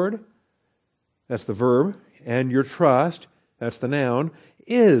the Lord, that's the verb, and your trust, that's the noun,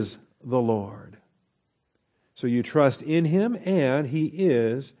 is the Lord. So you trust in Him, and He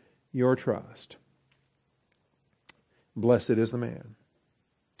is your trust. Blessed is the man,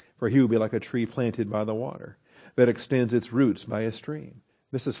 for he will be like a tree planted by the water, that extends its roots by a stream.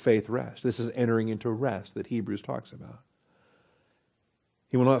 This is faith rest. This is entering into rest that Hebrews talks about.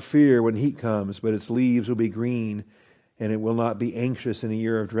 He will not fear when heat comes, but its leaves will be green, and it will not be anxious in a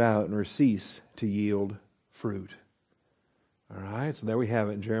year of drought, nor cease to yield fruit. All right, so there we have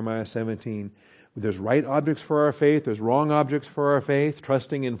it in Jeremiah 17. There's right objects for our faith. There's wrong objects for our faith.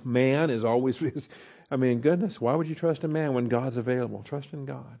 Trusting in man is always... goodness, why would you trust in man when God's available? Trust in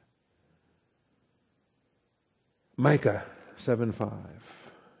God. Micah 7:5.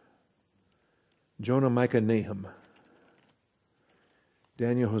 Jonah, Micah, Nahum.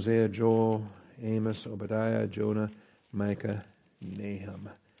 Daniel, Hosea, Joel, Amos, Obadiah, Jonah, Micah, Nahum.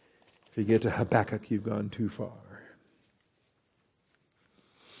 If you get to Habakkuk, you've gone too far.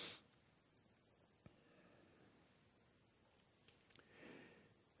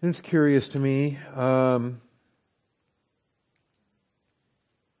 And it's curious to me.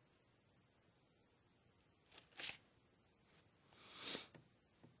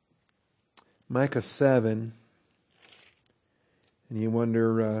 Micah 7, and you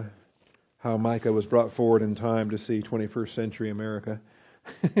wonder how Micah was brought forward in time to see 21st century America.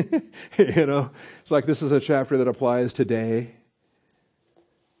 It's like this is a chapter that applies today.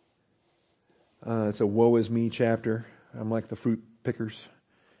 It's a woe is me chapter. I'm like the fruit pickers.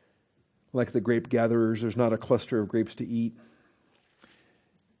 Like the grape gatherers, there's not a cluster of grapes to eat.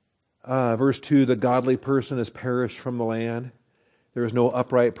 Verse 2, the godly person has perished from the land. There is no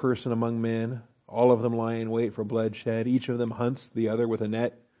upright person among men. All of them lie in wait for bloodshed. Each of them hunts the other with a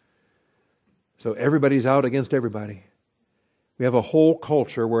net. So everybody's out against everybody. We have a whole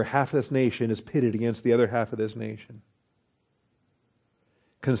culture where half this nation is pitted against the other half of this nation.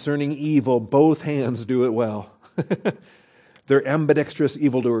 Concerning evil, both hands do it well. They're ambidextrous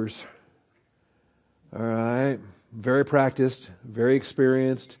evildoers. All right, very practiced, very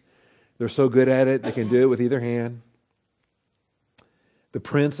experienced. They're so good at it, they can do it with either hand. The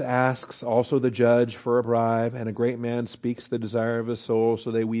prince asks also the judge for a bribe, and a great man speaks the desire of his soul,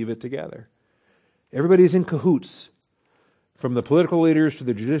 so they weave it together. Everybody's in cahoots, from the political leaders to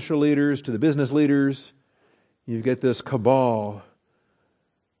the judicial leaders to the business leaders. You get this cabal.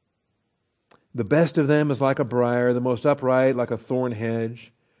 The best of them is like a briar, the most upright like a thorn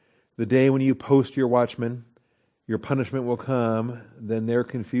hedge. The day when you post your watchmen, your punishment will come, then their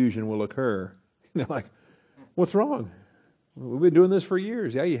confusion will occur. They're like, what's wrong? We've been doing this for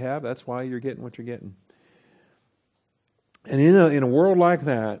years. Yeah, you have. That's why you're getting what you're getting. And in a world like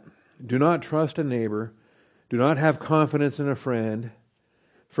that, do not trust a neighbor. Do not have confidence in a friend.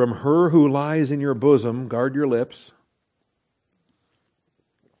 From her who lies in your bosom, guard your lips.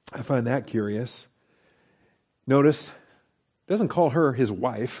 I find that curious. Notice, it doesn't call her his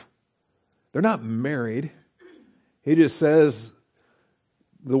wife. They're not married. He just says,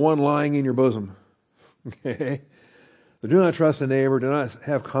 the one lying in your bosom. Okay? But do not trust a neighbor. Do not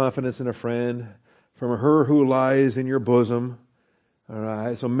have confidence in a friend. From her who lies in your bosom. All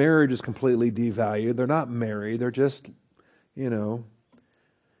right? So marriage is completely devalued. They're not married. They're just,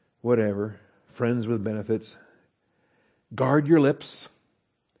 whatever. Friends with benefits. Guard your lips.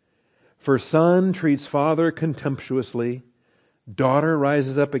 For son treats father contemptuously. Daughter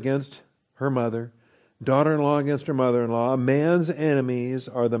rises up against her mother. Daughter-in-law against her mother-in-law. A man's enemies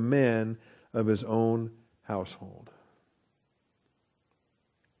are the men of his own household.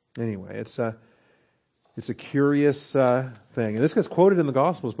 Anyway, it's a curious thing. And this gets quoted in the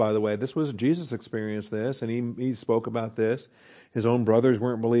Gospels, by the way. This was Jesus experienced this, and he spoke about this. His own brothers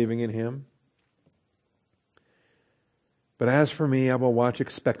weren't believing in him. But as for me, I will watch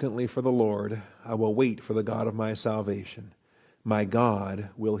expectantly for the Lord. I will wait for the God of my salvation. My God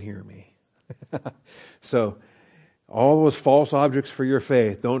will hear me. So, all those false objects for your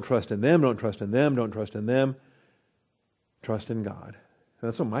faith, don't trust in them, don't trust in them, don't trust in them. Trust in God.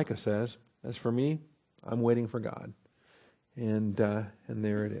 That's what Micah says. As for me, I'm waiting for God. And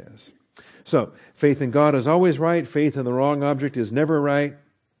there it is. So, faith in God is always right. Faith in the wrong object is never right.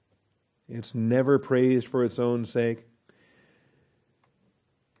 It's never praised for its own sake.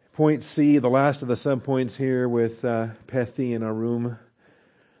 Point C, the last of the subpoints here with Pethi and Arum.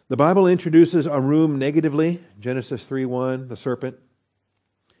 The Bible introduces Arum negatively, Genesis 3:1, the serpent.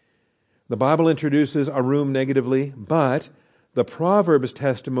 The Bible introduces Arum negatively, but the Proverbs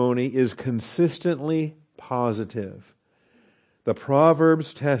testimony is consistently positive. The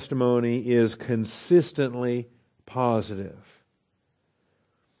Proverbs testimony is consistently positive.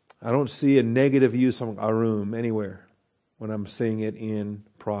 I don't see a negative use of arum anywhere when I'm seeing it in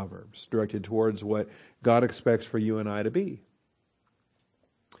Proverbs, directed towards what God expects for you and I to be.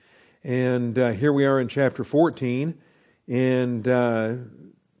 And here we are in chapter 14, and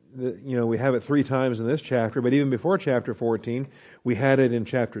we have it 3 times in this chapter, but even before chapter 14, we had it in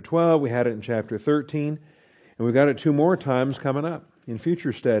chapter 12, we had it in chapter 13, and we've got it 2 more times coming up in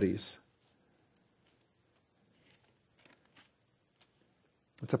future studies.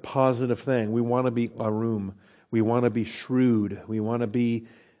 It's a positive thing. We want to be arum. We want to be shrewd. We want to be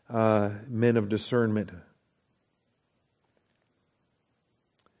men of discernment.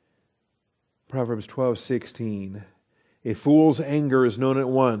 Proverbs 12:16. A fool's anger is known at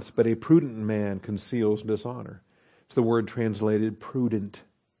once, but a prudent man conceals dishonor. It's the word translated prudent.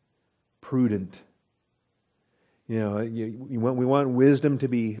 Prudent. We want wisdom to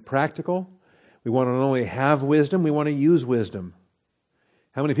be practical. We want to not only have wisdom, we want to use wisdom.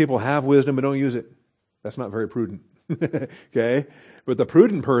 How many people have wisdom but don't use it? That's not very prudent. Okay? But the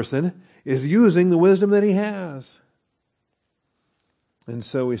prudent person is using the wisdom that he has. And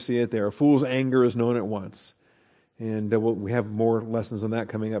so we see it there. A fool's anger is known at once. And we have more lessons on that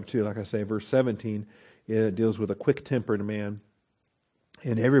coming up too. Like I say, verse 17, it deals with a quick-tempered man.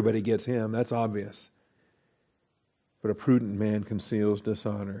 And everybody gets him. That's obvious. But a prudent man conceals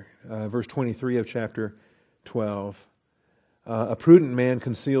dishonor. Verse 23 of chapter 12. A prudent man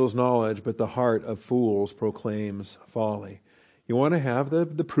conceals knowledge, but the heart of fools proclaims folly. You want to have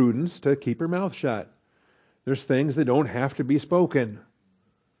the prudence to keep your mouth shut. There's things that don't have to be spoken.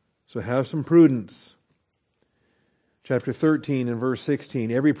 So have some prudence. Chapter 13 and verse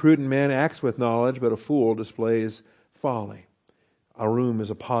 16. Every prudent man acts with knowledge, but a fool displays folly. Arum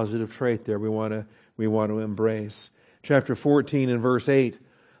is a positive trait there we want to embrace. Chapter 14 and verse 8.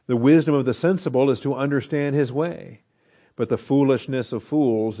 The wisdom of the sensible is to understand his way, but the foolishness of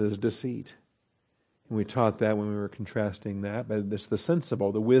fools is deceit. And we taught that when we were contrasting that. But it's the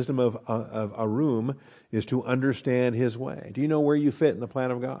sensible. The wisdom of Arum is to understand his way. Do you know where you fit in the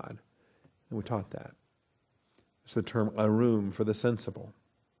plan of God? And we taught that. It's the term Arum for the sensible.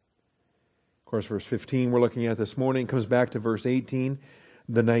 Of course, verse 15 we're looking at this morning comes back to verse 18.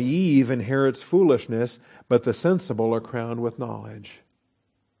 The naive inherits foolishness, but the sensible are crowned with knowledge.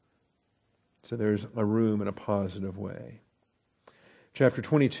 So there's Arum in a positive way. Chapter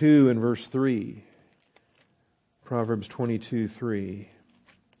 22 and verse 3. Proverbs 22:3.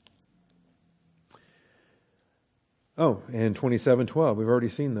 Oh, and 27:12. We've already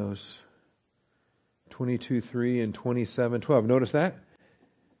seen those. 22:3 and 27:12. Notice that?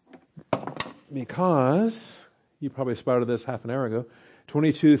 Because, you probably spotted this half an hour ago,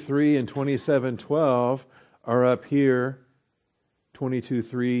 22:3 and 27:12 are up here,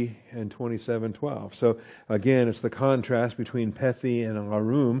 22:3 and 27:12. So again, it's the contrast between Pethi and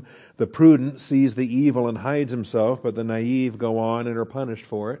Arum. The prudent sees the evil and hides himself, but the naive go on and are punished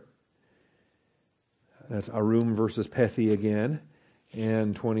for it. That's Arum versus Pethi again.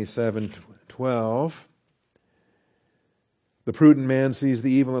 And 27:12. The prudent man sees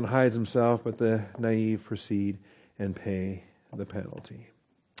the evil and hides himself, but the naive proceed and pay the penalty.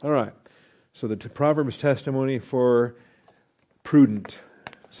 All right. So the Proverbs testimony for prudent,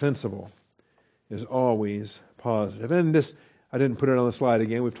 sensible, is always positive. And this, I didn't put it on the slide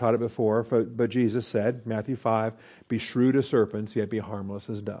again. We've taught it before. But Jesus said, Matthew 5, be shrewd as serpents, yet be harmless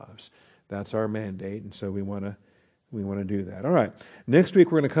as doves. That's our mandate, and so we want to do that. All right. Next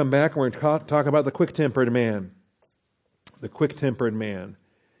week we're going to come back and we're going to talk about the quick-tempered man. The quick-tempered man.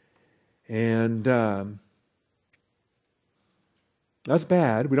 And that's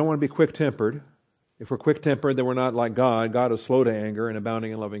bad. We don't want to be quick-tempered. If we're quick-tempered, then we're not like God. God is slow to anger and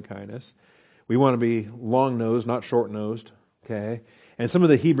abounding in loving kindness. We want to be long-nosed, not short-nosed. Okay? And some of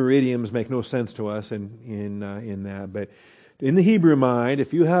the Hebrew idioms make no sense to us in that. But in the Hebrew mind,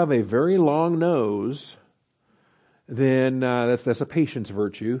 if you have a very long nose, then that's a patience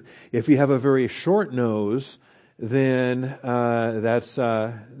virtue. If you have a very short nose, then that's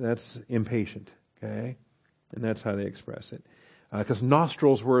impatient. Okay? And that's how they express it. Because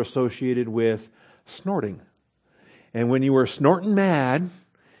nostrils were associated with snorting. And when you were snorting mad,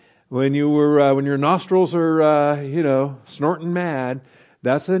 when your nostrils are, snorting mad,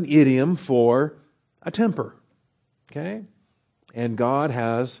 that's an idiom for a temper. Okay? And God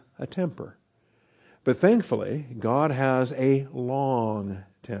has a temper. But thankfully, God has a long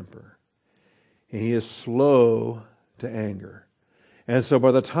temper. And He is slow to anger. And so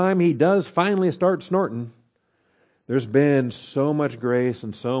by the time He does finally start snorting, there's been so much grace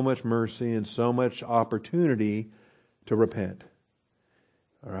and so much mercy and so much opportunity to repent.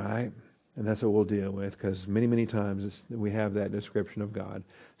 All right? And that's what we'll deal with, because many, many times we have that description of God.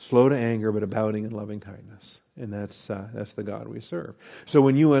 Slow to anger, but abounding in loving kindness. And that's the God we serve. So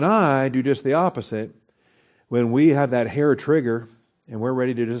when you and I do just the opposite, when we have that hair trigger and we're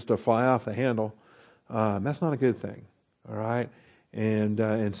ready to fly off the handle, that's not a good thing. All right?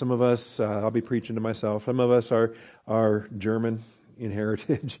 And some of us, I'll be preaching to myself, some of us are German in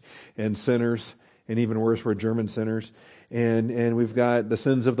heritage and sinners, and even worse, we're German sinners. And we've got the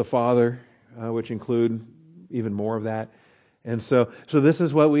sins of the father, which include even more of that. And so this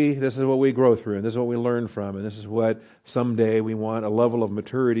is what we grow through, and this is what we learn from, and this is what someday we want a level of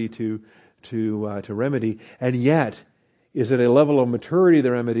maturity to remedy. And yet, is it a level of maturity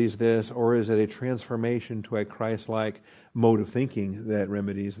that remedies this, or is it a transformation to a Christ-like mode of thinking that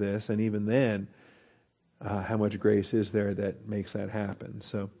remedies this? And even then, how much grace is there that makes that happen?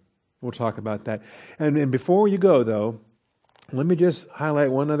 So we'll talk about that. And before you go, though, let me just highlight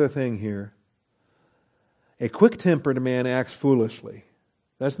one other thing here. A quick-tempered man acts foolishly.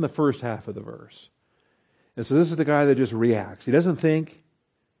 That's in the first half of the verse. And so this is the guy that just reacts. He doesn't think.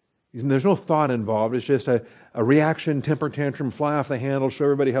 There's no thought involved. It's just a reaction, temper tantrum, fly off the handle, show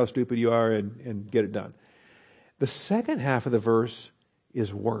everybody how stupid you are, and get it done. The second half of the verse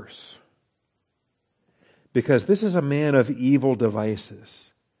is worse. Because this is a man of evil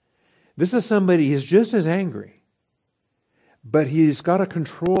devices. This is somebody who's just as angry. But he's got a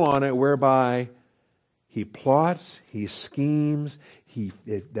control on it whereby he plots, he schemes,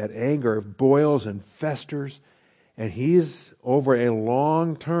 that anger boils and festers, and he's, over a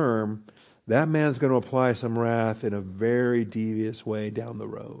long term, that man's going to apply some wrath in a very devious way down the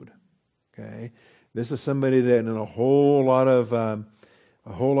road. Okay? This is somebody that in a whole lot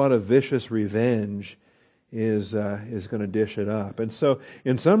of vicious revenge is going to dish it up. And so,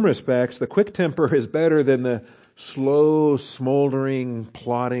 in some respects, the quick temper is better than the slow, smoldering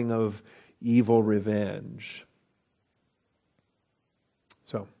plotting of evil revenge.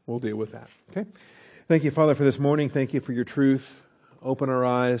 So, we'll deal with that. Okay? Thank you, Father, for this morning. Thank you for your truth. Open our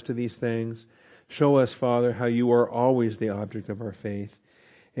eyes to these things. Show us, Father, how you are always the object of our faith.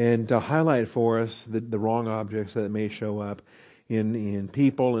 And highlight for us the wrong objects that may show up in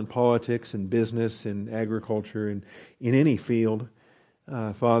people, in politics, in business, in agriculture, in any field.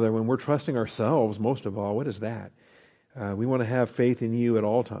 Father, when we're trusting ourselves, most of all, what is that? We want to have faith in you at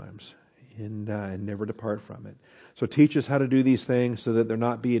all times and never depart from it. So teach us how to do these things so that there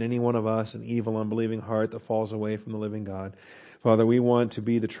not be in any one of us an evil, unbelieving heart that falls away from the living God. Father, we want to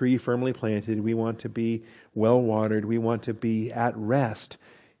be the tree firmly planted. We want to be well watered. We want to be at rest,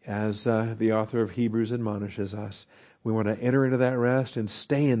 as the author of Hebrews admonishes us. We want to enter into that rest and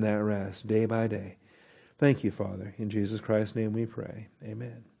stay in that rest day by day. Thank you, Father. In Jesus Christ's name we pray.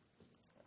 Amen.